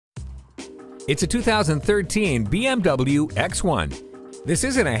It's a 2013 BMW X1. This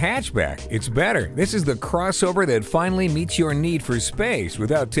isn't a hatchback, it's better. This is the crossover that finally meets your need for space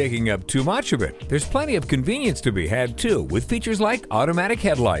without taking up too much of it. There's plenty of convenience to be had too, with features like automatic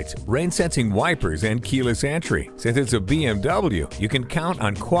headlights, rain-sensing wipers, and keyless entry. Since it's a BMW, you can count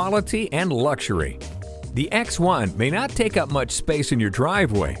on quality and luxury. The X1 may not take up much space in your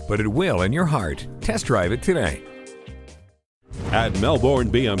driveway, but it will in your heart. Test drive it today. At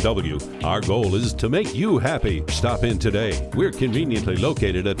Melbourne BMW, our goal is to make you happy. Stop in today. We're conveniently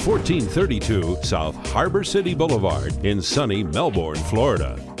located at 1432 South Harbor City Boulevard in sunny Melbourne,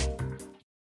 Florida.